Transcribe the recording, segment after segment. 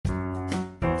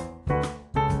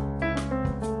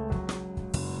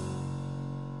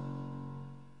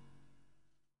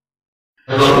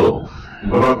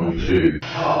Welcome to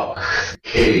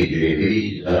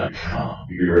TalkKJV.com,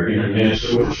 your internet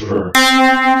source for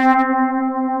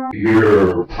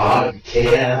your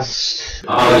podcast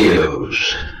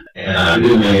audios. And I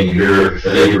do mean your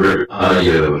favorite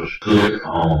audios. Click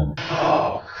on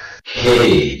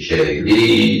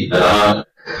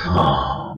TalkKJV.com.